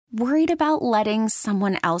Worried about letting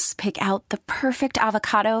someone else pick out the perfect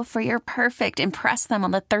avocado for your perfect impress them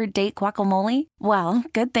on the third date guacamole? Well,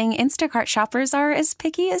 good thing Instacart shoppers are as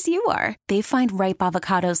picky as you are. They find ripe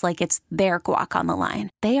avocados like it's their guac on the line.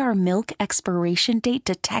 They are milk expiration date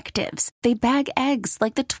detectives. They bag eggs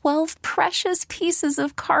like the 12 precious pieces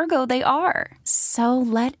of cargo they are. So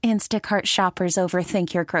let Instacart shoppers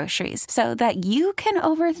overthink your groceries so that you can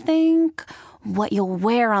overthink what you'll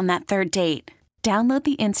wear on that third date. Download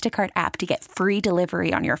the Instacart app to get free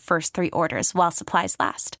delivery on your first 3 orders while supplies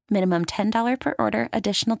last. Minimum $10 per order.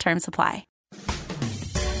 Additional terms apply.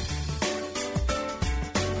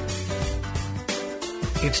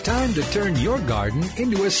 It's time to turn your garden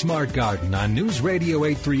into a smart garden on News Radio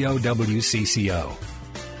 830 WCCO.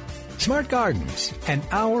 Smart Gardens, an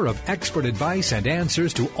hour of expert advice and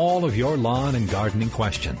answers to all of your lawn and gardening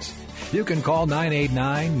questions. You can call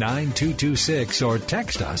 989-9226 or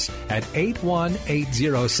text us at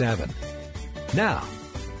 81807. Now,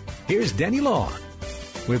 here's Denny Long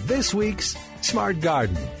with this week's Smart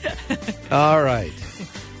Garden. All right.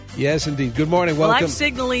 Yes, indeed. Good morning. Welcome. Well, I'm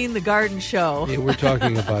signaling the garden show. Yeah, we're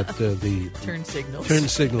talking about the turn signals. Turn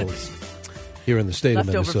signals here in the state of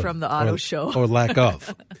Minnesota. Leftover from the auto show. Or lack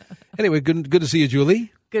of. Anyway, good to see you,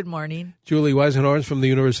 Julie. Good morning. Julie Weisenhorn from the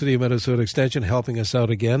University of Minnesota Extension helping us out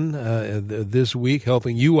again this week,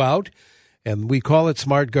 helping you out. And we call it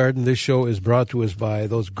Smart Garden. This show is brought to us by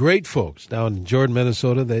those great folks down in Jordan,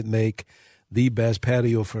 Minnesota that make the best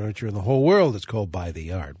patio furniture in the whole world. It's called By the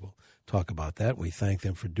Yard. We'll talk about that. We thank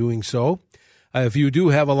them for doing so. If you do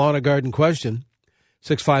have a lawn or garden question,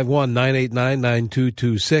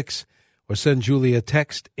 651-989-9226 or send Julie a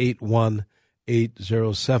text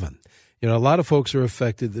 81807. You know, a lot of folks are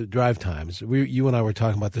affected, the drive times. You and I were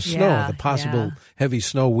talking about the snow, the possible heavy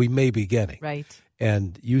snow we may be getting. Right.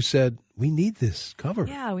 And you said, we need this cover.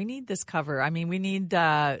 Yeah, we need this cover. I mean, we need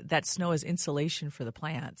that snow as insulation for the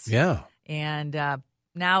plants. Yeah. And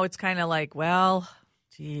now it's kind of like, well,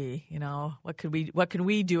 gee, you know, what can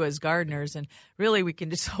we do as gardeners? And really, we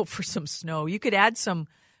can just hope for some snow. You could add some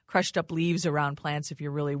crushed up leaves around plants if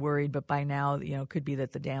you're really worried. But by now, you know, it could be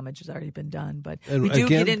that the damage has already been done. But we do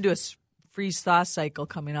get into a freeze-thaw cycle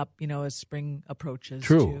coming up, you know, as spring approaches.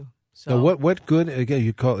 True. Too. So now, what good, again,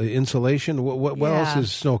 you call it insulation, what else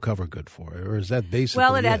is snow cover good for? Or is that basically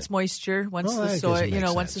Well, it adds moisture once the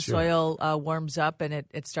soil, once the sure. soil warms up and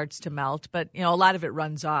it starts to melt. But, you know, a lot of it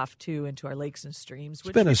runs off, too, into our lakes and streams,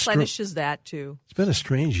 which replenishes that, too. It's been a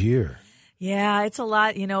strange year. Yeah, it's a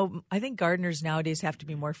lot. You know, I think gardeners nowadays have to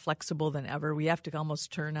be more flexible than ever. We have to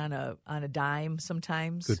almost turn on a dime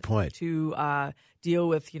sometimes. Good point. To deal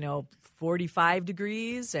with, you know, 45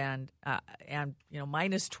 degrees and you know,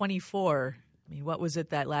 minus 24. I mean, what was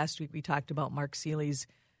it that last week we talked about Mark Seeley's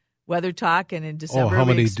weather talk, and in December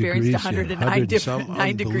we experienced 109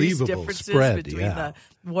 degrees differences between the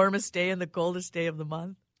warmest day and the coldest day of the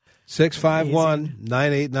month.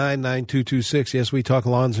 651-989-9226. Yes, we talk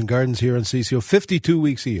lawns and gardens here on CCO 52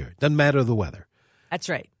 weeks a year. Doesn't matter the weather. That's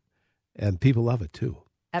right. And people love it, too.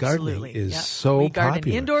 Absolutely. Gardening is so we garden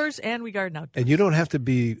popular. Indoors and we garden outdoors. And you don't have to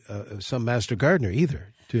be some master gardener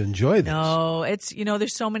either to enjoy this. No, it's, you know,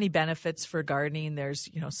 there's so many benefits for gardening. There's,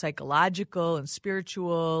 you know, psychological and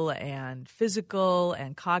spiritual and physical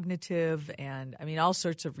and cognitive and, I mean, all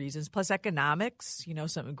sorts of reasons. Plus economics, you know,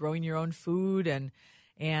 something growing your own food and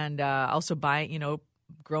also buying, you know,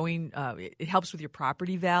 growing. It helps with your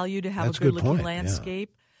property value to have a good-looking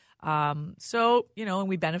landscape. Yeah. So, you know, and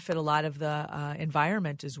we benefit a lot of the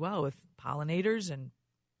environment as well with pollinators and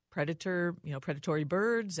predatory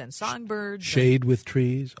birds and songbirds. Shade with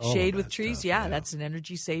trees. Shade with trees, yeah. That's an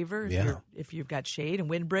energy saver if you've got shade and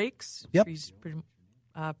windbreaks. Yep. Trees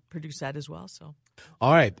produce that as well. So,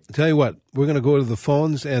 all right. I'll tell you what, we're going to go to the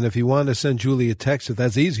phones, and if you want to send Julie a text, if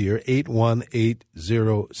that's easier,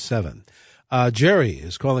 81807. Jerry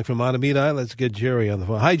is calling from Onamita. Let's get Jerry on the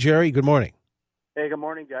phone. Hi, Jerry. Good morning. Hey, good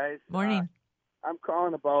morning, guys. Morning. I'm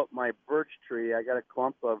calling about my birch tree. I got a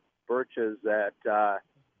clump of birches that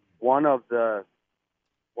one of the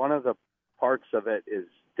parts of it is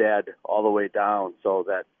dead all the way down. So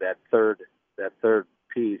that third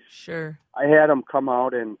piece. Sure. I had them come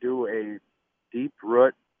out and do a deep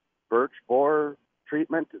root birch borer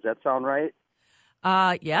treatment. Does that sound right?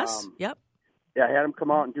 Yes. Yep. Yeah, I had them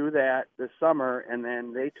come out and do that this summer, and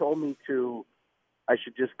then they told me I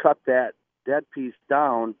should just cut that dead piece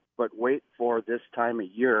down, but wait for this time of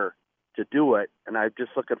year to do it, and I'm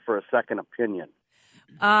just looking for a second opinion.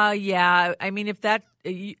 Yeah, I mean, if that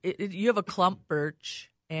you have a clump birch,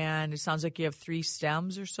 and it sounds like you have 3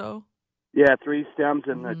 stems or so. Yeah, 3 stems,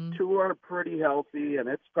 and the 2 are pretty healthy, and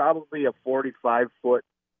it's probably a 45-foot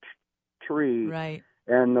tree. Right.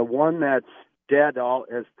 And the one that's dead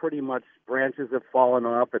has pretty much branches have fallen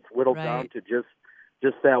off. It's whittled down to just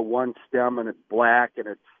that one stem, and it's black, and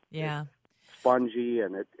it's spongy,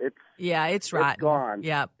 and it's rotten. It's gone.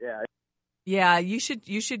 Yeah.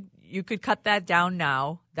 You could cut that down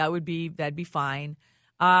now. That'd be fine.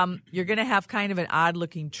 You're going to have kind of an odd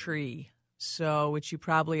looking tree, which you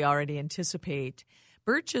probably already anticipate.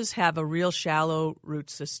 Birches have a real shallow root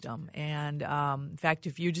system, and in fact,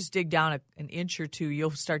 if you just dig down an inch or two, you'll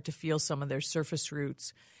start to feel some of their surface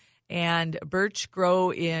roots. And birch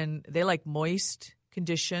they like moist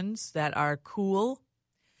conditions that are cool,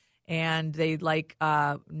 and they like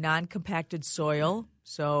non-compacted soil.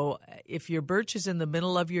 So if your birch is in the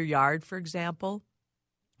middle of your yard, for example,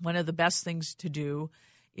 one of the best things to do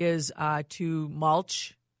is to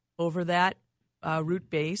mulch over that root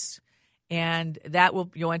base. And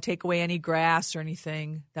you want to take away any grass or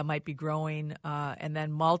anything that might be growing, and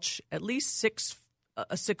then mulch at least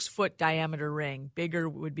a 6-foot diameter ring. Bigger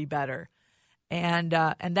would be better, and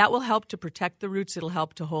that will help to protect the roots. It'll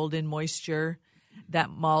help to hold in moisture. That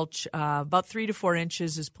mulch, about 3 to 4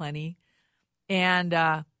 inches is plenty, and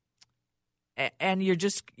you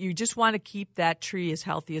just want to keep that tree as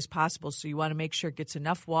healthy as possible. So you want to make sure it gets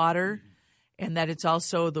enough water, and that it's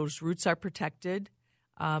also those roots are protected.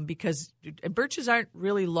 Because birches aren't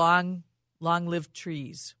really long-lived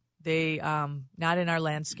trees. They not in our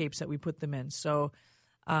landscapes that we put them in. So,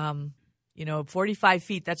 45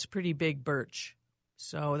 feet, that's a pretty big birch.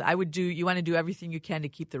 So you want to do everything you can to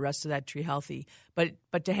keep the rest of that tree healthy. But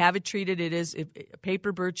to have it treated,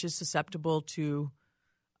 paper birch is susceptible to.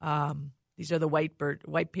 These are the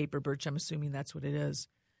white paper birch. I'm assuming that's what it is.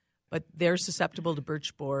 But they're susceptible to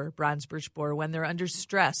bronze birch borer, when they're under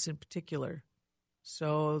stress in particular.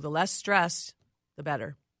 So the less stress, the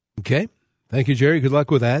better. Okay. Thank you, Jerry. Good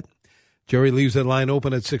luck with that. Jerry leaves that line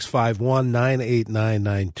open at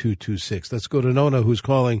 651-989-9226. Let's go to Nona, who's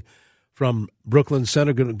calling from Brooklyn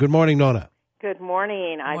Center. Good morning, Nona. Good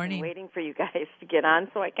morning. I've been waiting for you guys to get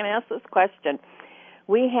on so I can ask this question.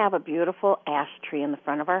 We have a beautiful ash tree in the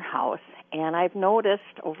front of our house, and I've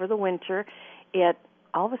noticed over the winter it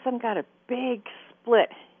all of a sudden got a big split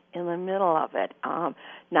in the middle of it.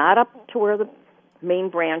 Not up to where the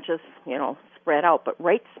main branches, spread out, but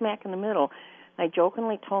right smack in the middle. I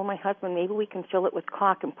jokingly told my husband maybe we can fill it with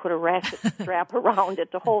caulk and put a ratchet strap around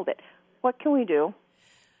it to hold it. What can we do?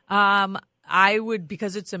 I would,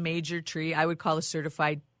 because it's a major tree, I would call a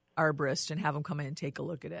certified arborist and have them come in and take a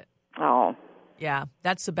look at it. Oh. Yeah,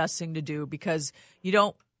 that's the best thing to do, because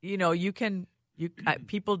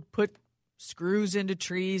people put screws into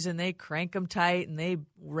trees and they crank them tight and they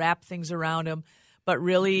wrap things around them. But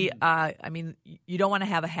really, you don't want to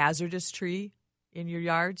have a hazardous tree in your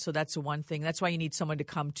yard, so that's the one thing. That's why you need someone to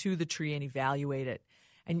come to the tree and evaluate it.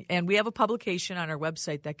 And we have a publication on our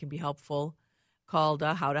website that can be helpful called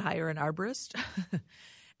How to Hire an Arborist.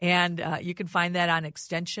 And you can find that on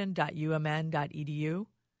extension.umn.edu.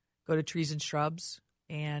 Go to Trees and Shrubs,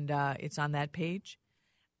 and it's on that page.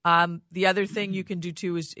 The other thing you can do,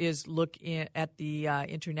 too, is look at the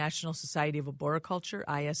International Society of Arboriculture,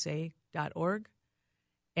 ISA.org.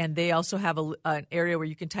 And they also have an area where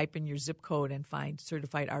you can type in your zip code and find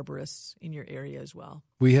certified arborists in your area as well.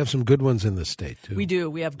 We have some good ones in the state, too. We do.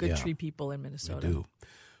 We have good tree people in Minnesota. We do.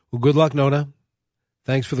 Well, good luck, Nona.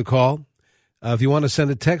 Thanks for the call. If you want to send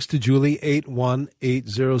a text to Julie,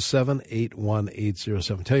 81807,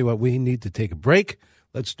 81807. Tell you what, we need to take a break.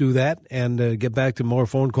 Let's do that and get back to more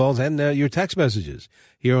phone calls and your text messages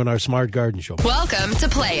here on our Smart Garden Show. Welcome to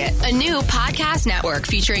Play It, a new podcast network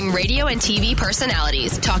featuring radio and TV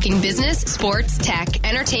personalities talking business, sports, tech,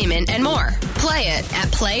 entertainment, and more. Play it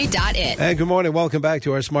at play.it. And good morning. Welcome back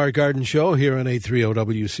to our Smart Garden Show here on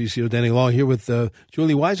 830 WCCO. Danny Long here with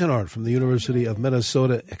Julie Weisenhart from the University of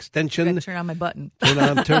Minnesota Extension. Turn on my button.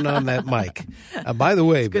 Turn on that mic. By the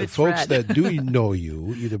way, the folks that do know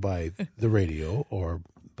you, either by the radio or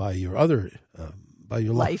by your other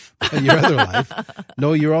life, your other life,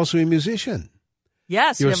 no, you're also a musician.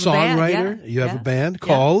 Yes, you're a songwriter. You have a band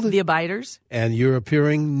called The Abiders, and you're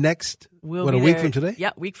appearing next. A week from today?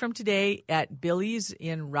 Yeah, week from today at Billy's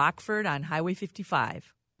in Rockford on Highway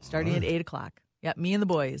 55, starting at 8:00. Yeah, me and the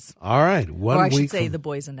boys. All right, I should say the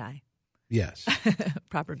boys and I. Yes,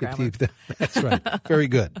 proper grammar. That's right. Very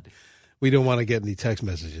good. We don't want to get any text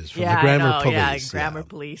messages from the grammar police. Yeah, grammar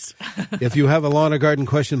police. If you have a lawn or garden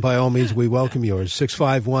question, by all means, we welcome yours.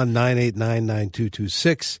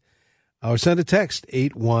 651-989-9226. Or send a text,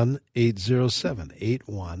 81807,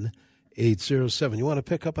 81807. You want to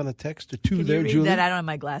pick up on a text or two Can there, you read Julie? that? I don't have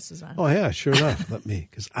my glasses on. Oh, yeah, sure enough. Let me,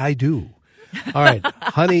 because I do. All right,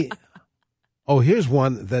 honey. Oh, here's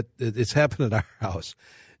one that it's happened at our house.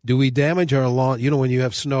 Do we damage our lawn? You know, when you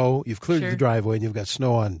have snow, you've cleared the driveway and you've got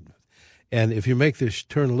snow on. And if you make this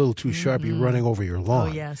turn a little too sharp, you're running over your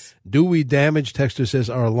lawn. Oh, yes. Do we damage, Texter says,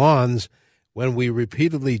 our lawns when we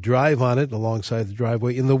repeatedly drive on it alongside the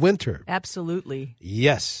driveway in the winter? Absolutely.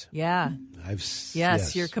 Yes. Yeah.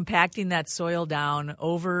 Yes, you're compacting that soil down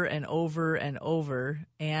over and over and over.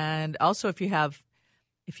 And also if you have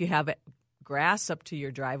grass up to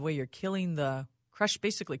your driveway, you're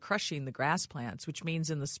basically crushing the grass plants, which means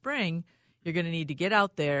in the spring you're going to need to get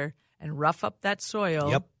out there and rough up that soil.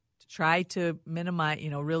 Yep. To try to minimize,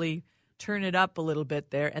 really turn it up a little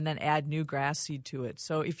bit there, and then add new grass seed to it.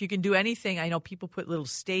 So if you can do anything, I know people put little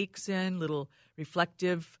stakes in, little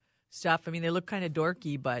reflective stuff. I mean, they look kind of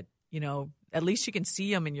dorky, but at least you can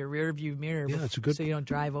see them in your rear view mirror. Yeah, it's a good. So you don't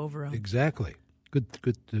drive over them. Exactly. Good.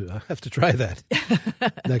 I have to try that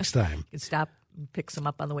next time. You can stop and pick some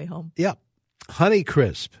up on the way home. Yeah.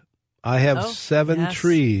 Honeycrisp. I have 7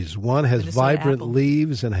 trees. One has vibrant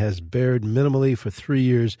leaves and has bared minimally for 3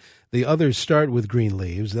 years. The others start with green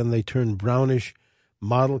leaves, then they turn brownish.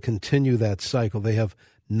 Model continue that cycle. They have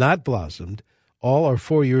not blossomed. All are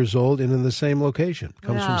 4 years old and in the same location.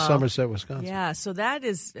 Comes from Somerset, Wisconsin. Yeah, so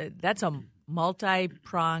that's a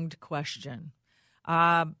multi-pronged question.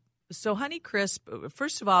 So Honeycrisp,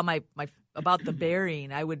 first of all, my about the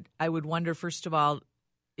bearing, I would wonder first of all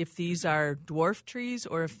if these are dwarf trees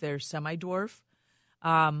or if they're semi-dwarf,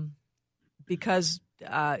 because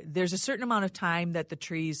there's a certain amount of time that the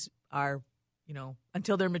trees are,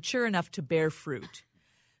 until they're mature enough to bear fruit.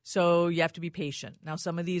 So you have to be patient. Now,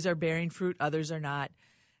 some of these are bearing fruit, others are not.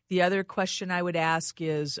 The other question I would ask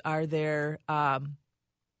is, are there other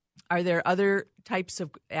types of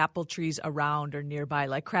apple trees around or nearby,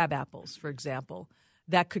 like crab apples, for example,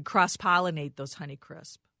 that could cross-pollinate those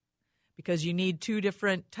Honeycrisp? Because you need 2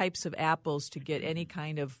 different types of apples to get any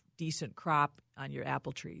kind of decent crop on your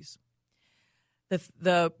apple trees.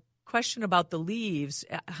 The question about the leaves,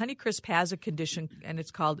 Honeycrisp has a condition, and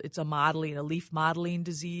it's a leaf mottling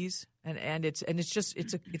disease, and it's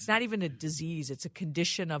not even a disease; it's a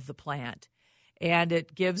condition of the plant, and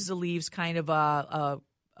it gives the leaves kind of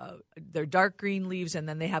they're dark green leaves, and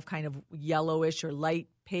then they have kind of yellowish or light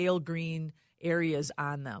pale green areas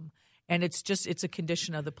on them. And it's a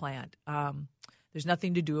condition of the plant. There's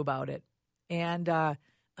nothing to do about it. And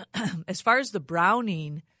as far as the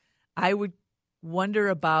browning, I would wonder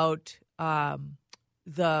about the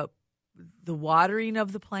watering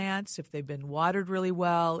of the plants, if they've been watered really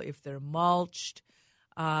well, if they're mulched,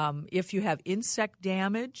 if you have insect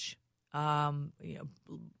damage,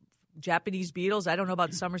 Japanese beetles. I don't know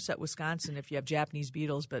about Somerset, Wisconsin, if you have Japanese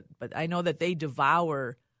beetles, but I know that they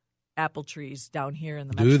devour apple trees down here in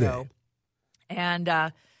the metro. Do they?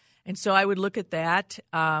 And so I would look at that,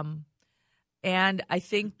 and I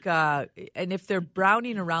think, and if they're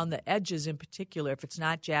browning around the edges in particular, if it's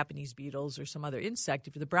not Japanese beetles or some other insect,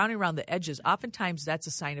 if they're browning around the edges, oftentimes that's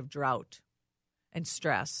a sign of drought and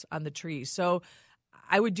stress on the trees. So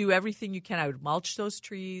I would do everything you can. I would mulch those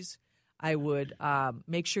trees. I would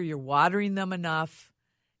make sure you're watering them enough.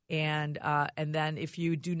 And then if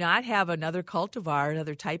you do not have another cultivar,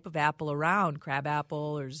 another type of apple around, crab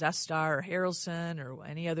apple or Zestar or Haralson or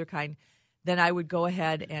any other kind, then I would go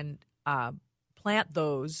ahead and plant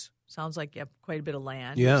those. Sounds like you have quite a bit of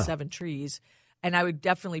land, 7 trees. And I would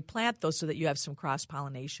definitely plant those so that you have some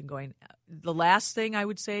cross-pollination going. The last thing I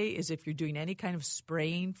would say is if you're doing any kind of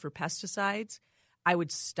spraying for pesticides, I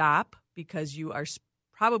would stop because you are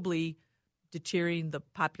probably deterring the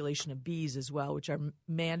population of bees as well, which are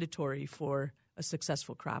mandatory for a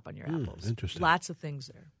successful crop on your apples. Interesting. Lots of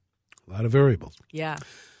things there. A lot of variables. Yeah.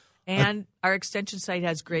 And our extension site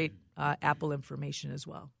has great apple information as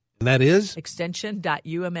well. And that is?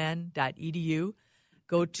 extension.umn.edu.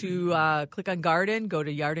 Go to, click on garden, go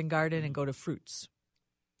to yard and garden, and go to fruits.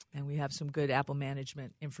 And we have some good apple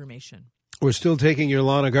management information. We're still taking your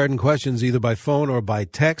lawn and garden questions either by phone or by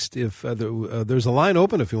text. If there's a line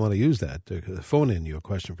open if you want to use that. Phone in your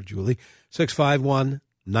question for Julie,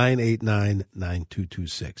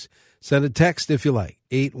 651-989-9226. Send a text if you like,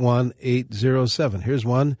 81807. Here's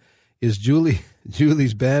one. Is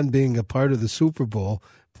Julie's band being a part of the Super Bowl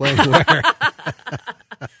playing where?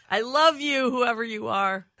 I love you, whoever you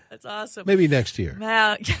are. That's awesome. Maybe next year.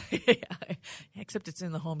 Well, except it's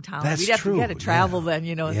in the hometown. That's true. We got to travel then,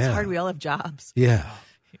 It's hard. We all have jobs. Yeah.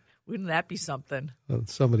 Wouldn't that be something? Well,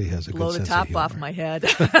 somebody has a Blow good the sense of humor. top off my head.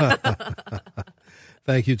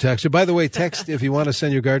 Thank you, Texter. By the way, text if you want to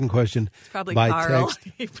send your garden question. It's probably by Carl. Text.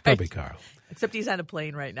 It's probably Carl. Except he's on a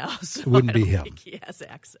plane right now. So it wouldn't I don't be him. think he has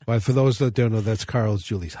access. Well, for those that don't know, that's Carl's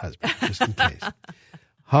Julie's husband, just in case.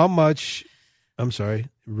 How much I'm sorry,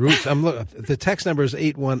 roots. The text number is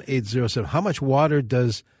 81807. How much water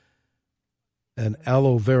does an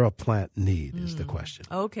aloe vera plant need is the question.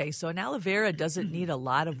 Okay, so an aloe vera doesn't need a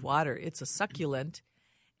lot of water. It's a succulent,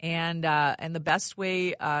 and the best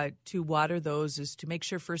way to water those is to make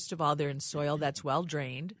sure, first of all, they're in soil that's well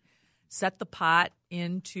drained. Set the pot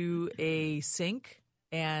into a sink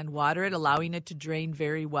and water it, allowing it to drain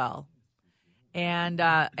very well. And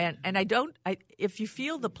if you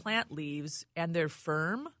feel the plant leaves and they're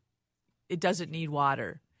firm, it doesn't need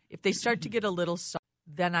water. If they start to get a little soft,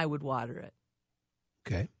 then I would water it.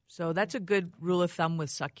 Okay. So that's a good rule of thumb with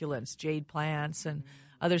succulents, jade plants and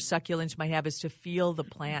other succulents you might have, is to feel the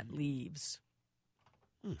plant leaves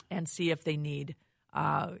and see if they need,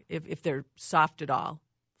 if they're soft at all,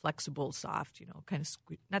 flexible, soft, kind of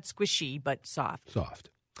not squishy, but soft. Soft.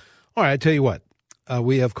 All right, I tell you what.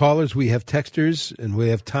 We have callers, we have texters, and we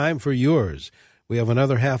have time for yours. We have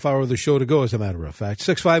another half hour of the show to go, as a matter of fact.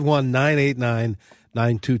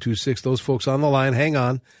 651-989-9226. Those folks on the line, hang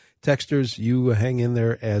on. Texters, you hang in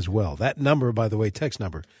there as well. That number, by the way, text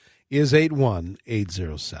number, is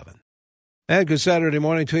 81807. And good Saturday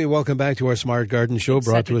morning to you. Welcome back to our Smart Garden Show,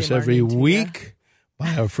 brought to us every week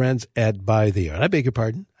by our friends at By the Yard. I beg your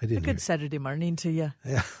pardon? I didn't. A good Saturday morning to you.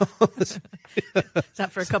 Yeah. It's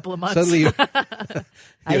not for a couple of months. Suddenly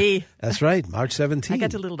Aye. That's right, March 17th. I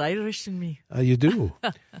got a little Irish in me. You do.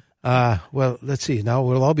 Well, let's see. Now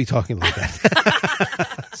we'll all be talking like that.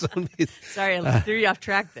 Sorry, I threw you off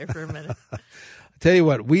track there for a minute. I tell you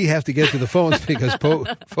what, we have to get to the phones because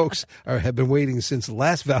folks have been waiting since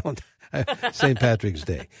last St. Patrick's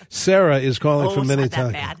Day. Sarah is calling from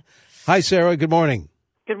Minnetonka. Not that bad. Hi, Sarah. Good morning.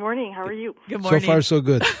 Good morning. How are you? Good morning. So far, so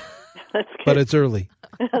good. That's good. But it's early.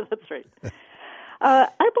 That's right. I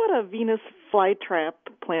bought a Venus flytrap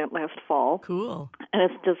plant last fall. Cool. And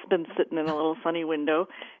it's just been sitting in a little sunny window.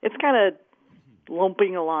 It's kind of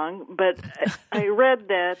lumping along, but I read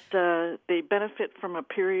that they benefit from a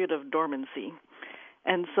period of dormancy.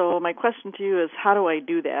 And so my question to you is, how do I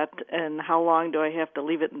do that, and how long do I have to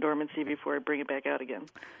leave it in dormancy before I bring it back out again?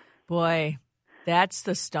 Boy, that's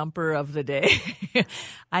the stumper of the day.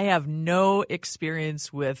 I have no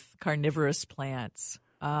experience with carnivorous plants.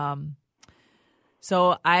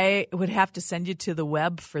 So I would have to send you to the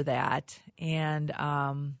web for that. And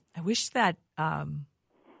I wish that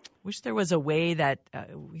there was a way that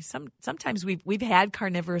sometimes we've had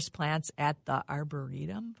carnivorous plants at the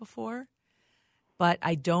Arboretum before, but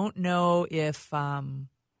I don't know if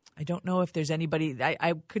there's anybody.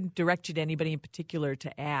 I couldn't direct you to anybody in particular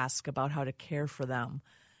to ask about how to care for them.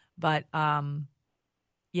 But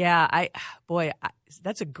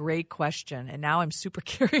that's a great question, and now I'm super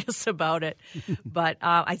curious about it. But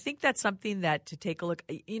I think that's something that to take a look.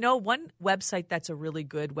 One website that's a really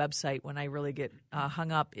good website when I really get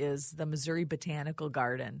hung up is the Missouri Botanical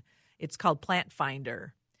Garden. It's called Plant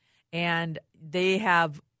Finder, and they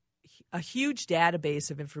have a huge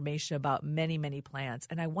database of information about many, many plants.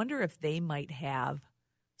 And I wonder if they might have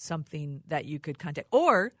something that you could contact,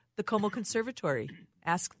 or the Como Conservatory.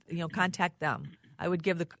 Contact them. I would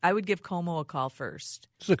give Como a call first.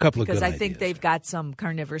 There's a couple of good ideas. Because I think they've got some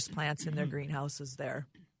carnivorous plants in their greenhouses there.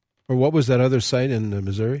 Or what was that other site in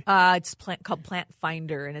Missouri? It's called Plant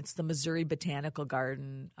Finder, and it's the Missouri Botanical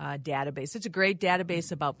Garden database. It's a great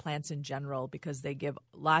database about plants in general because they give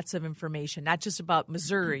lots of information, not just about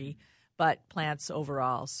Missouri, but plants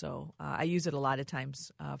overall. So I use it a lot of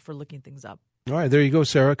times for looking things up. All right, there you go,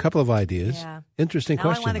 Sarah. A couple of ideas. Yeah. Interesting now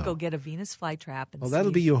question. I want to go get a Venus flytrap. Well,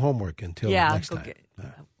 that'll be your homework until next time.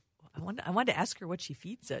 I wanted to ask her what she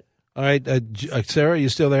feeds it. All right, Sarah, you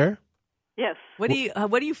still there? Yes. What do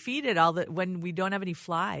you feed it when we don't have any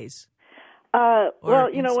flies? When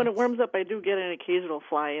it warms up, I do get an occasional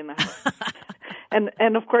fly in the house,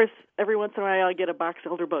 and of course, every once in a while, I get a box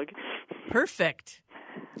elderbug. Perfect.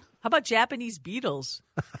 How about Japanese beetles?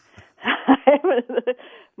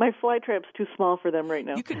 My fly trap's too small for them right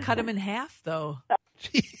now. You could cut them in half, though.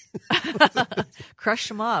 Crush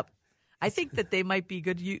them up. I think that they might be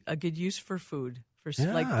a good use for food.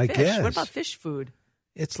 I fish. guess. What about fish food?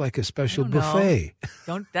 It's like a special buffet.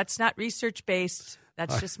 That's not research based.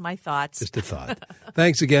 That's just my thoughts. Just a thought.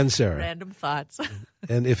 Thanks again, Sarah. Random thoughts.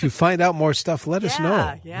 And if you find out more stuff, let us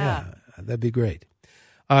know. Yeah, that'd be great.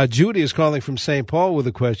 Judy is calling from St. Paul with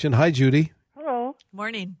a question. Hi, Judy. Hello.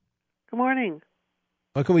 Morning. Good morning.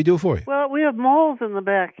 What can we do for you? Well, we have moles in the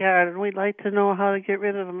backyard, and we'd like to know how to get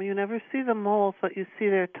rid of them. You never see the moles, but you see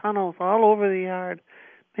their tunnels all over the yard.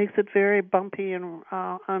 Makes it very bumpy and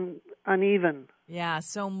uneven. Yeah,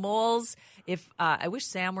 so moles, I wish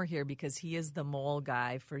Sam were here because he is the mole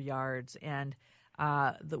guy for yards, and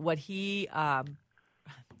what he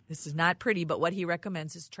this is not pretty, but what he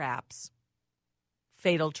recommends is traps,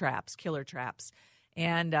 fatal traps, killer traps.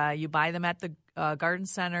 And you buy them at the garden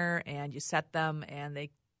center, and you set them, and they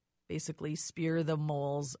basically spear the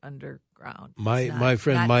moles underground. My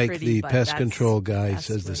friend Mike, pretty, the pest control guy,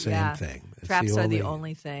 says the same thing. Traps are the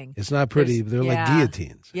only thing. It's not pretty. They're like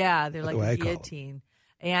guillotines. Yeah, they're like a guillotine.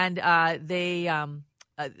 And they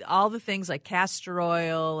all the things like castor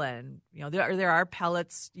oil, and there are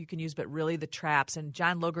pellets you can use, but really the traps. And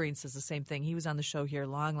John Logerine says the same thing. He was on the show here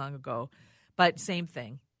long ago, but same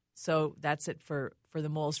thing. So that's it for the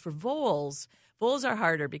moles. For voles are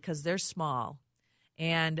harder because they're small.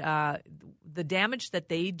 And the damage that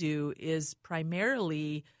they do is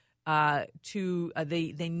primarily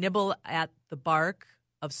they nibble at the bark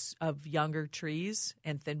of younger trees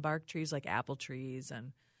and thin bark trees like apple trees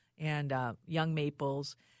and young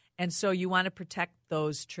maples. And so you want to protect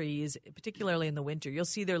those trees, particularly in the winter. You'll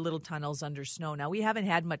see their little tunnels under snow. Now, we haven't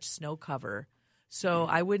had much snow cover, so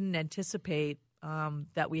I wouldn't anticipate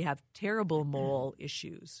that we have terrible mole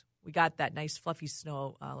issues. We got that nice fluffy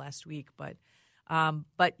snow last week, but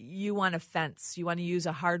you want to fence. You want to use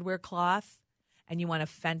a hardware cloth, and you want to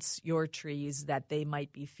fence your trees that they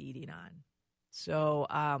might be feeding on. So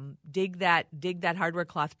dig that hardware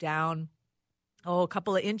cloth down, a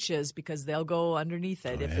couple of inches, because they'll go underneath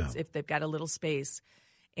it if they've got a little space,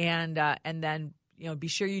 and then be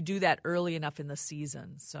sure you do that early enough in the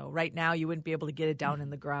season. So right now you wouldn't be able to get it down in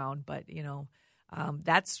the ground, but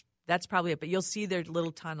that's probably it. But you'll see their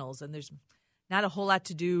little tunnels, and there's not a whole lot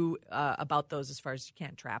to do about those as far as you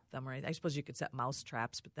can't trap them. Right? I suppose you could set mouse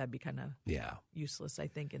traps, but that'd be kind of useless, I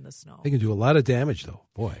think, in the snow. They can do a lot of damage, though.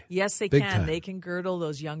 Boy, yes, they Big can. Time. They can girdle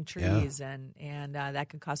those young trees, and that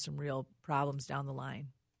can cause some real problems down the line.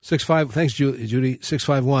 65. Thanks, Judy.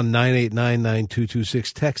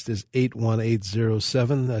 651-989-9226. Text is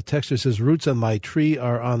 81807. Texter says, roots on my tree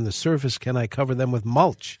are on the surface. Can I cover them with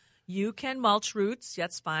mulch? You can mulch roots.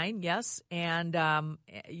 That's fine, yes. And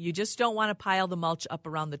you just don't want to pile the mulch up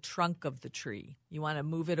around the trunk of the tree. You want to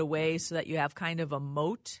move it away so that you have kind of a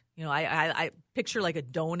moat. I picture like a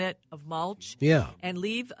donut of mulch. Yeah. And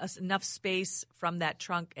leave enough space from that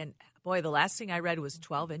trunk. And, boy, the last thing I read was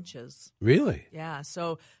 12 inches. Really? Yeah.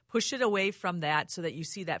 So push it away from that so that you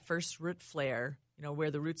see that first root flare,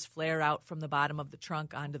 where the roots flare out from the bottom of the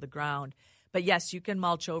trunk onto the ground. But, yes, you can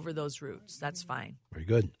mulch over those roots. That's fine. Very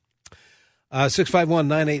good.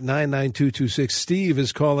 651-989-9226. Steve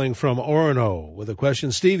is calling from Orono with a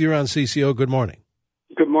question. Steve, you're on CCO. Good morning.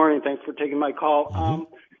 Good morning. Thanks for taking my call.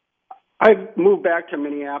 Mm-hmm. I moved back to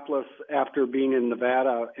Minneapolis after being in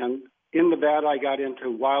Nevada, and in Nevada I got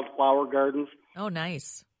into wildflower gardens. Oh,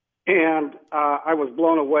 nice. And I was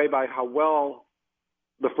blown away by how well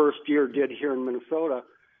the first year did here in Minnesota.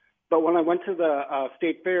 But when I went to the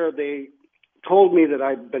state fair, they told me that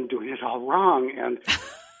I'd been doing it all wrong, and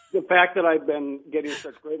the fact that I've been getting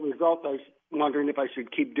such great results, I was wondering if I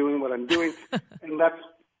should keep doing what I'm doing. And that's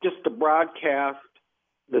just to broadcast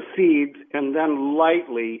the seeds and then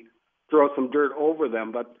lightly throw some dirt over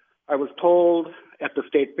them. But I was told at the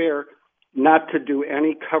state fair not to do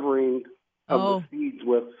any covering of the seeds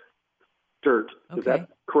with dirt. Okay. Is that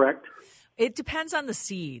correct? It depends on the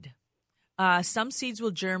seed. Some seeds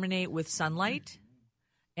will germinate with sunlight,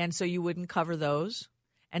 and so you wouldn't cover those.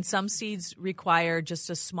 And some seeds require just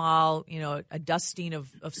a small, a dusting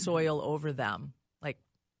of soil over them, like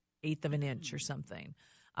 1/8 of an inch or something.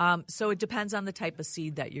 So it depends on the type of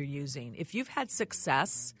seed that you're using. If you've had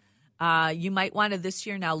success, you might want to this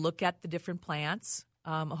year now look at the different plants.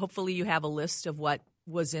 Hopefully you have a list of what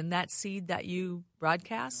was in that seed that you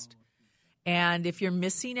broadcast. And if you're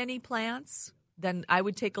missing any plants, then I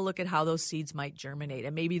would take a look at how those seeds might germinate.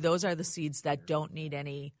 And maybe those are the seeds that don't need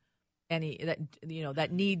any that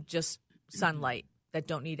need just sunlight, that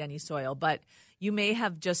don't need any soil. But you may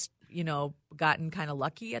have just, gotten kind of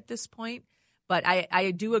lucky at this point. But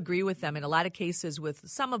I do agree with them. In a lot of cases with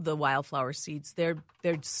some of the wildflower seeds, they're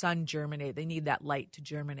sun germinate. They need that light to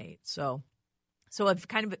germinate. So I've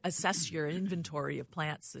kind of assess your inventory of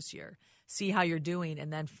plants this year, see how you're doing,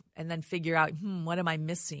 and then figure out, what am I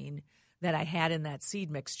missing that I had in that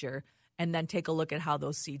seed mixture, and then take a look at how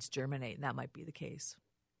those seeds germinate, and that might be the case.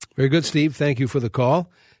 Very good, Steve. Thank you for the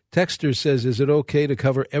call. Texter says, is it okay to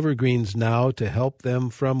cover evergreens now to help them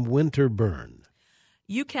from winter burn?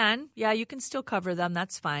 You can. Yeah, you can still cover them.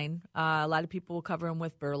 That's fine. A lot of people will cover them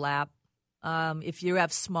with burlap. If you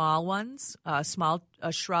have small ones, small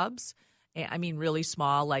shrubs, really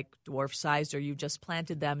small, like dwarf sized, or you just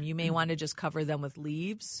planted them, you may want to just cover them with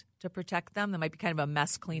leaves to protect them. That might be kind of a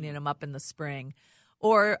mess cleaning them up in the spring.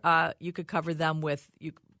 Or you could cover them with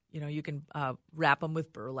you can wrap them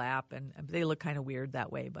with burlap, and they look kind of weird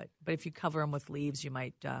that way. But if you cover them with leaves, you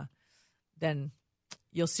might then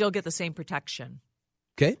you'll still get the same protection.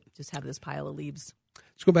 Okay. Just have this pile of leaves.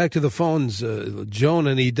 Let's go back to the phones. Joan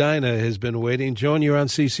and Edina has been waiting. Joan, you're on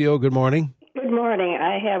CCO. Good morning. Good morning.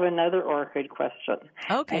 I have another orchid question.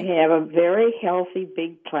 Okay. I have a very healthy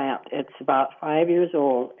big plant. It's about 5 years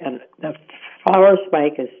old, and the flower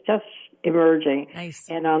spike is just emerging. Nice.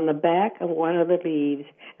 And on the back of one of the leaves,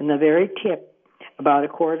 in the very tip, about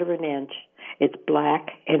 1/4 of an inch, it's black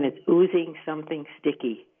and it's oozing something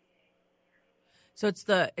sticky. So it's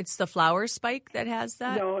the flower spike that has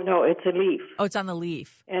that? No, it's a leaf. Oh, it's on the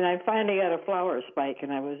leaf. And I finally got a flower spike,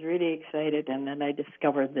 and I was really excited, and then I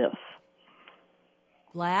discovered this.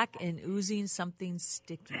 Black and oozing something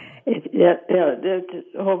sticky. It's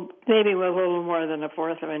maybe a little more than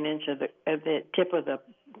 1/4 of an inch of the tip of the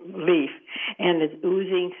leaf, and it's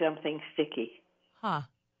oozing something sticky. Huh.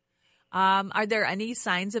 Are there any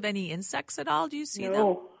signs of any insects at all? Do you see them?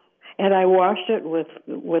 No. And I washed it with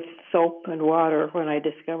soap and water when I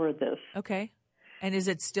discovered this. Okay. And is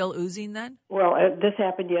it still oozing then? Well, this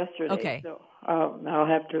happened yesterday. Okay. So I'll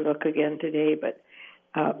have to look again today. But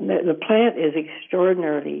the plant is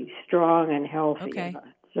extraordinarily strong and healthy. Okay. I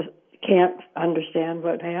just can't understand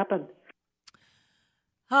what happened.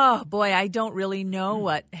 Oh, boy, I don't really know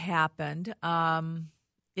what happened.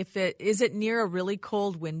 Is it near a really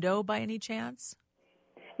cold window by any chance?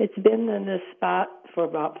 It's been in this spot for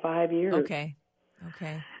about 5 years. Okay.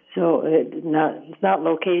 So it's not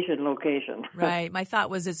location. Right. My thought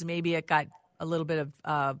was maybe it got a little bit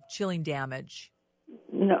of chilling damage.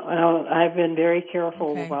 No, I've been very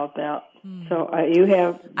careful about that. So you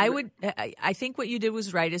have. I think what you did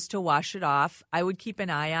was right, is to wash it off. I would keep an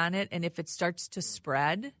eye on it, and if it starts to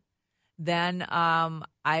spread, then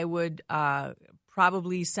I would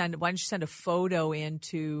probably send a photo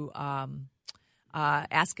into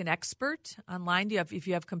Ask an Expert online. If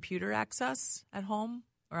you have computer access at home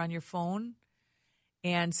or on your phone,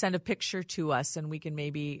 and send a picture to us, and we can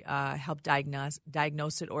maybe help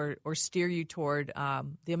diagnose it or steer you toward.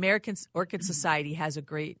 The American Orchid Society has a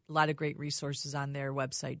lot of great resources on their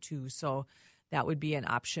website too. So that would be an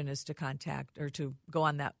option, is to contact or to go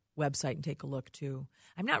on that website and take a look too.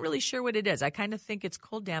 I'm not really sure what it is. I kind of think it's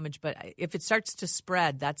cold damage, but if it starts to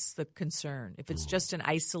spread, that's the concern. If it's just an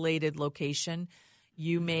isolated location,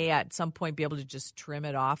 you may at some point be able to just trim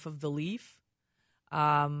it off of the leaf.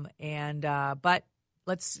 But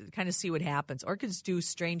let's kind of see what happens. Orchids do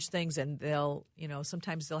strange things, and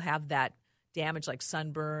sometimes they'll have that damage like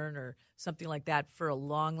sunburn or something like that for a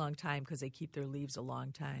long, long time because they keep their leaves a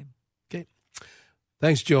long time. Okay.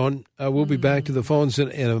 Thanks, Joan. We'll be back to the phones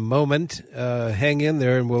in a moment. Hang in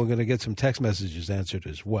there, and we're going to get some text messages answered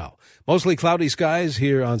as well. Mostly cloudy skies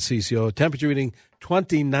here on CCO. Temperature reading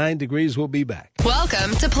 29 degrees. We'll be back.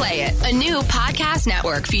 Welcome to Play It, a new podcast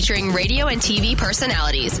network featuring radio and TV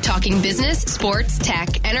personalities talking business, sports,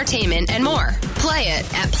 tech, entertainment, and more. Play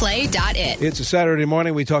it at play.it. It's a Saturday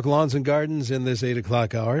morning. We talk lawns and gardens in this 8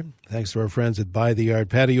 o'clock hour. Thanks to our friends at By the Yard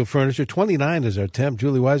Patio Furniture. 29 is our temp.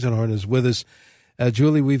 Julie Weisenhorn is with us.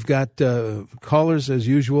 Julie, we've got callers as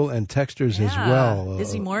usual and texters as well.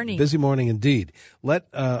 Busy morning. Busy morning indeed.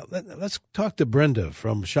 Let's talk to Brenda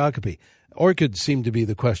from Shakopee. Orchids seem to be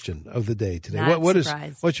the question of the day today.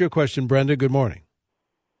 What's your question, Brenda? Good morning.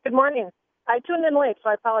 Good morning. I tuned in late,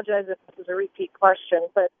 so I apologize if this is a repeat question.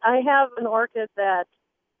 But I have an orchid that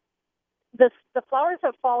the flowers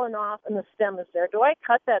have fallen off and the stem is there. Do I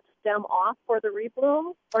cut that stem off for the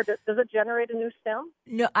rebloom, or does it generate a new stem?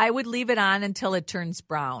 No, I would leave it on until it turns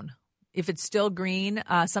brown. If it's still green,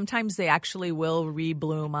 sometimes they actually will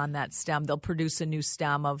rebloom on that stem. They'll produce a new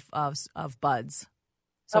stem of buds.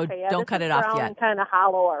 So don't cut it off yet. Brown and kind of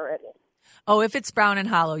hollow already. Oh, if it's brown and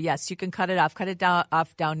hollow, yes, you can cut it off. Cut it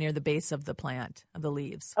off down near the base of the plant, of the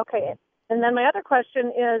leaves. Okay. And then my other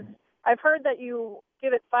question is, I've heard that you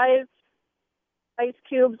give it 5 ice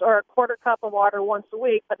cubes or a 1/4 cup of water once a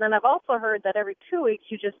week, but then I've also heard that every 2 weeks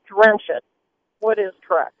you just drench it. What is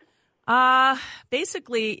correct?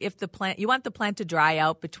 Basically, if you want the plant to dry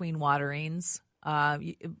out between waterings.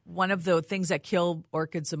 One of the things that kill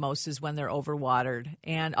orchids the most is when they're overwatered,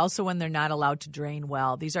 and also when they're not allowed to drain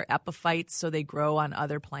well. These are epiphytes, so they grow on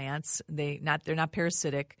other plants. They're not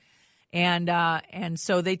parasitic. And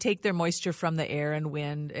so they take their moisture from the air and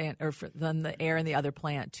wind, or from the air and the other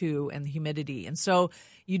plant too, and the humidity. And so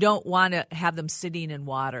you don't want to have them sitting in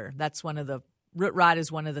water. That's root rot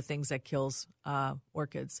is one of the things that kills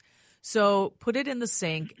orchids. So put it in the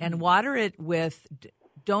sink and don't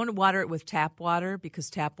water it with tap water, because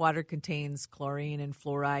tap water contains chlorine and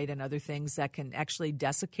fluoride and other things that can actually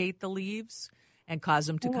desiccate the leaves and cause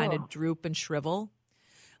them to kind of droop and shrivel.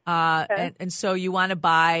 And so you want to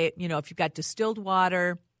buy, if you've got distilled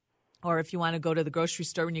water, or if you want to go to the grocery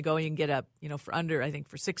store, when you go, you can get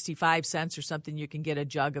for 65 cents or something, you can get a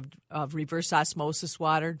jug of reverse osmosis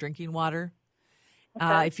water, drinking water.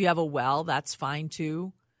 If you have a well, that's fine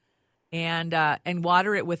too. And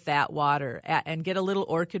water it with that water, and get a little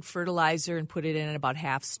orchid fertilizer and put it in at about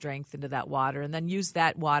half strength into that water, and then use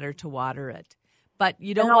that water to water it. But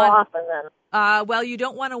you don't want. How often then? Well, you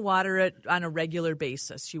don't want to water it on a regular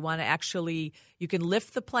basis. You want to you can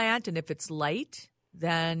lift the plant, and if it's light,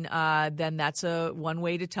 then that's one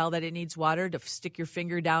way to tell that it needs water. To stick your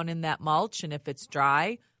finger down in that mulch, and if it's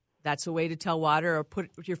dry, that's a way to tell water. Or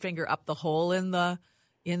put your finger up the hole in the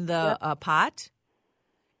pot.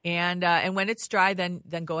 And when it's dry, then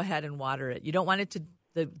go ahead and water it. You don't want it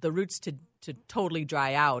the roots to totally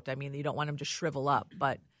dry out. I mean, you don't want them to shrivel up,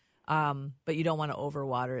 but you don't want to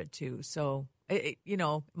overwater it too. So it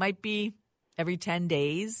might be every 10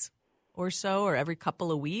 days or so, or every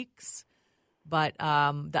couple of weeks. But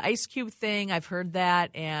the ice cube thing, I've heard that,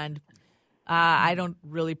 and I don't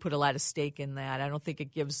really put a lot of stake in that. I don't think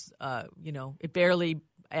it gives it barely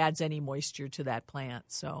adds any moisture to that plant.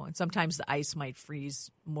 So, and sometimes the ice might freeze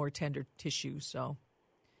more tender tissue. So,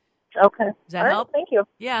 okay. Does that help? Thank you.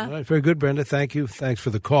 Yeah. All right, very good, Brenda. Thank you. Thanks for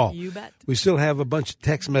the call. You bet. We still have a bunch of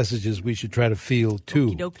text messages we should try to field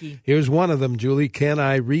too. Okie-dokie. Here's one of them, Julie. Can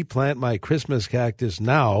I replant my Christmas cactus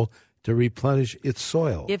now to replenish its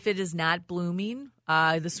soil? If it is not blooming,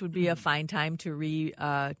 this would be a fine time to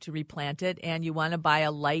replant it, and you want to buy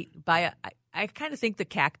I kind of think the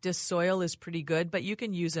cactus soil is pretty good, but you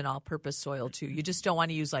can use an all-purpose soil too. You just don't want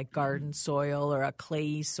to use like garden soil or a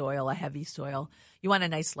clayey soil, a heavy soil. You want a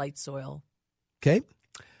nice light soil. Okay.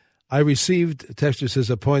 I received a text that says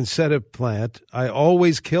a poinsettia plant. I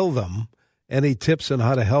always kill them. Any tips on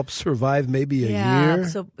how to help survive maybe a year?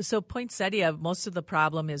 So poinsettia, most of the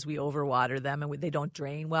problem is we overwater them and they don't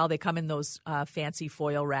drain well. They come in those fancy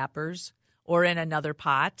foil wrappers or in another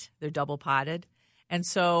pot. They're double potted. And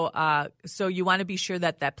so you want to be sure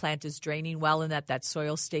that plant is draining well and that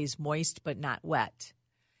soil stays moist but not wet.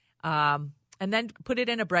 And then put it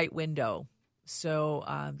in a bright window. So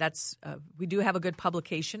we do have a good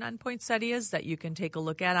publication on poinsettias that you can take a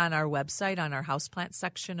look at on our website, on our houseplant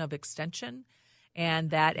section of Extension.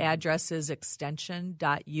 And that address is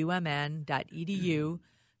extension.umn.edu.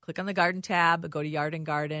 Click on the garden tab, go to Yard and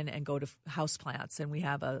Garden, and go to houseplants. And we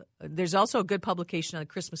have there's also a good publication on the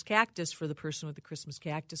Christmas cactus for the person with the Christmas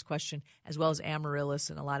cactus question, as well as amaryllis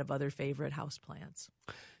and a lot of other favorite houseplants.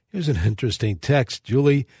 Here's an interesting text.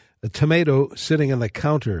 Julie, a tomato sitting on the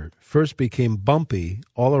counter first became bumpy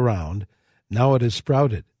all around. Now it has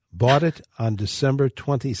sprouted. Bought it on December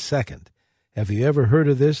 22nd. Have you ever heard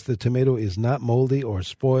of this? The tomato is not moldy or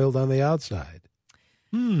spoiled on the outside.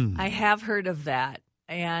 I have heard of that.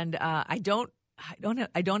 And I don't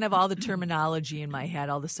have all the terminology in my head,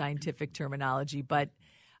 all the scientific terminology, but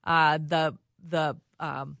the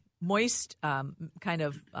moist kind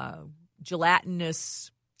of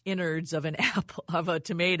gelatinous innards of an apple, of a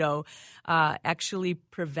tomato, actually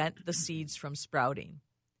prevent the seeds from sprouting.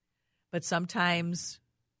 But sometimes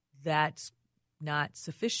that's not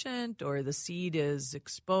sufficient, or the seed is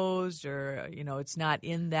exposed, or it's not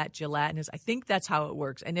in that gelatinous. I think that's how it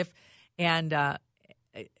works. And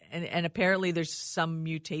apparently there's some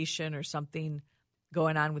mutation or something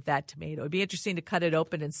going on with that tomato. It'd be interesting to cut it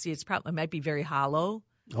open and see. It might be very hollow.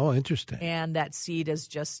 Oh, interesting. And that seed is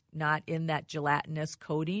just not in that gelatinous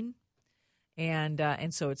coating, and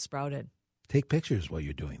so it's sprouted. Take pictures while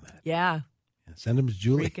you're doing that. Yeah. Send them to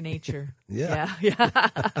Julie. Freak of nature. Yeah. Yeah.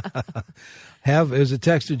 There's a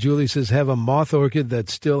text to Julie says, have a moth orchid that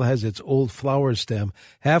still has its old flower stem.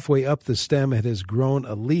 Halfway up the stem, it has grown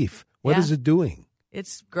a leaf. What is it doing?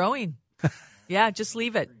 It's growing. Yeah, just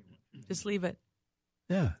leave it. Just leave it.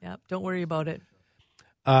 Yeah. Don't worry about it.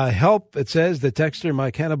 Help, it says, the texter,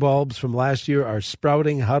 my canna bulbs from last year are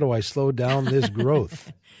sprouting. How do I slow down this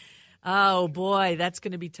growth? Oh, boy, that's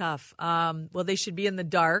going to be tough. Well, they should be in the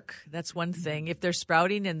dark. That's one thing. If they're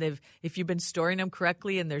sprouting and if you've been storing them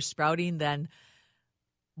correctly and they're sprouting, then,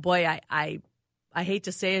 boy, I hate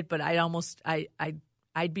to say it, but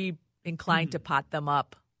I'd be inclined to pot them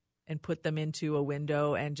up and put them into a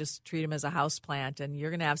window and just treat them as a house plant. And you're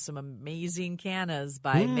going to have some amazing cannas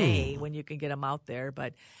by May when you can get them out there.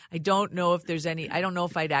 But I don't know if there's any – I don't know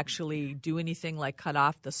if I'd actually do anything like cut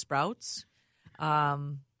off the sprouts.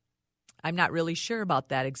 I'm not really sure about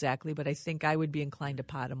that exactly, but I think I would be inclined to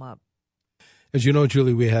pot them up. As you know,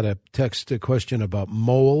 Julie, we had a question about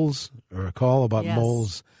moles, or a call about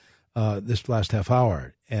moles this last half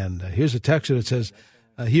hour. And here's a text that says,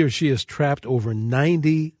 He or she has trapped over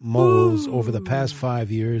 90 moles over the past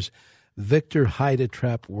 5 years. Victor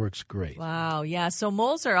Hide-A-Trap works great. Wow, yeah. So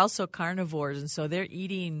moles are also carnivores, and so they're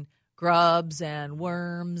eating grubs and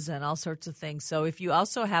worms and all sorts of things. So if you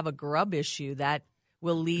also have a grub issue, that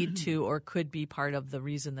will lead to or could be part of the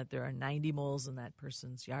reason that there are 90 moles in that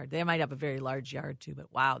person's yard. They might have a very large yard too,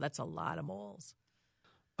 but wow, that's a lot of moles.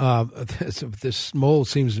 This mole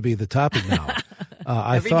seems to be the topic now.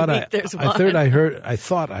 I thought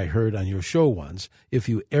I heard on your show once, if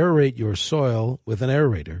you aerate your soil with an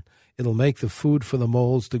aerator, it'll make the food for the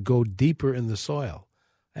moles to go deeper in the soil.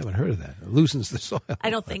 I haven't heard of that. It loosens the soil. I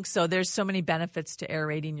don't think so. There's so many benefits to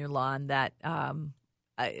aerating your lawn that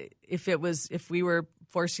if we were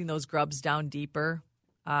forcing those grubs down deeper,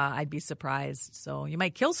 I'd be surprised. So you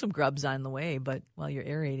might kill some grubs on the way, but while you're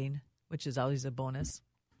aerating, which is always a bonus.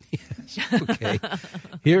 Yes. Okay.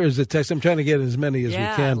 Here is the text. I'm trying to get as many as we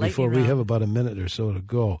can before we have about a minute or so to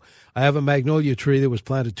go. I have a magnolia tree that was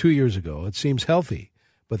planted 2 years ago. It seems healthy,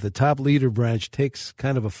 but the top leader branch takes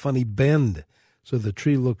kind of a funny bend, so the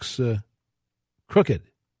tree looks crooked.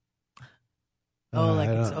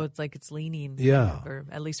 It's like it's leaning. Yeah. Or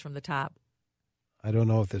at least from the top. I don't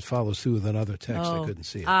know if this follows through with another text. I couldn't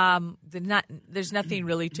see it. There's nothing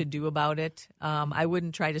really to do about it. I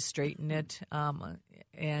wouldn't try to straighten it. I'm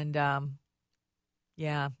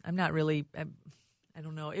not really. I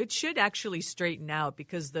don't know. It should actually straighten out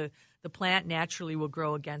because the plant naturally will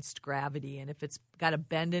grow against gravity, and if it's got a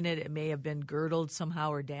bend in it, it may have been girdled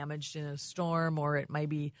somehow or damaged in a storm, or it might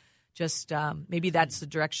be just maybe that's the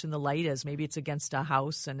direction the light is. Maybe it's against a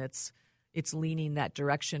house and it's leaning that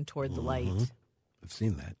direction toward the light. I've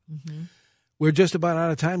seen that. Mm-hmm. We're just about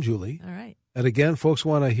out of time, Julie. All right. And again, folks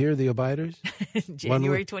want to hear the abiders?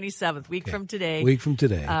 January 27th, week from today. Week from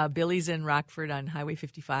today. Billy's in Rockford on Highway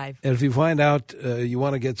 55. And if you find out you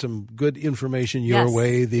want to get some good information your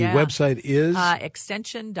way, the website is?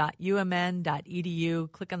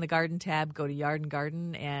 extension.umn.edu. Click on the garden tab, go to Yard and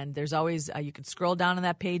Garden, and there's always, you can scroll down on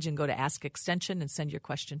that page and go to Ask Extension and send your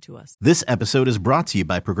question to us. This episode is brought to you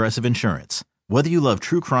by Progressive Insurance. Whether you love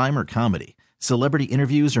true crime or comedy, celebrity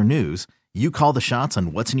interviews or news, you call the shots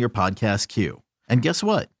on what's in your podcast queue. And guess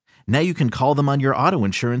what? Now you can call them on your auto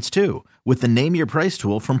insurance too with the Name Your Price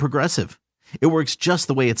tool from Progressive. It works just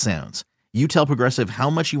the way it sounds. You tell Progressive how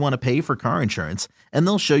much you want to pay for car insurance, and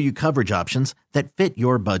they'll show you coverage options that fit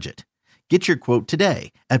your budget. Get your quote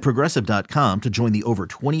today at Progressive.com to join the over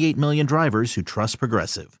 28 million drivers who trust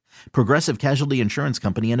Progressive. Progressive Casualty Insurance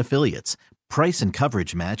Company and Affiliates. Price and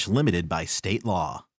coverage match limited by state law.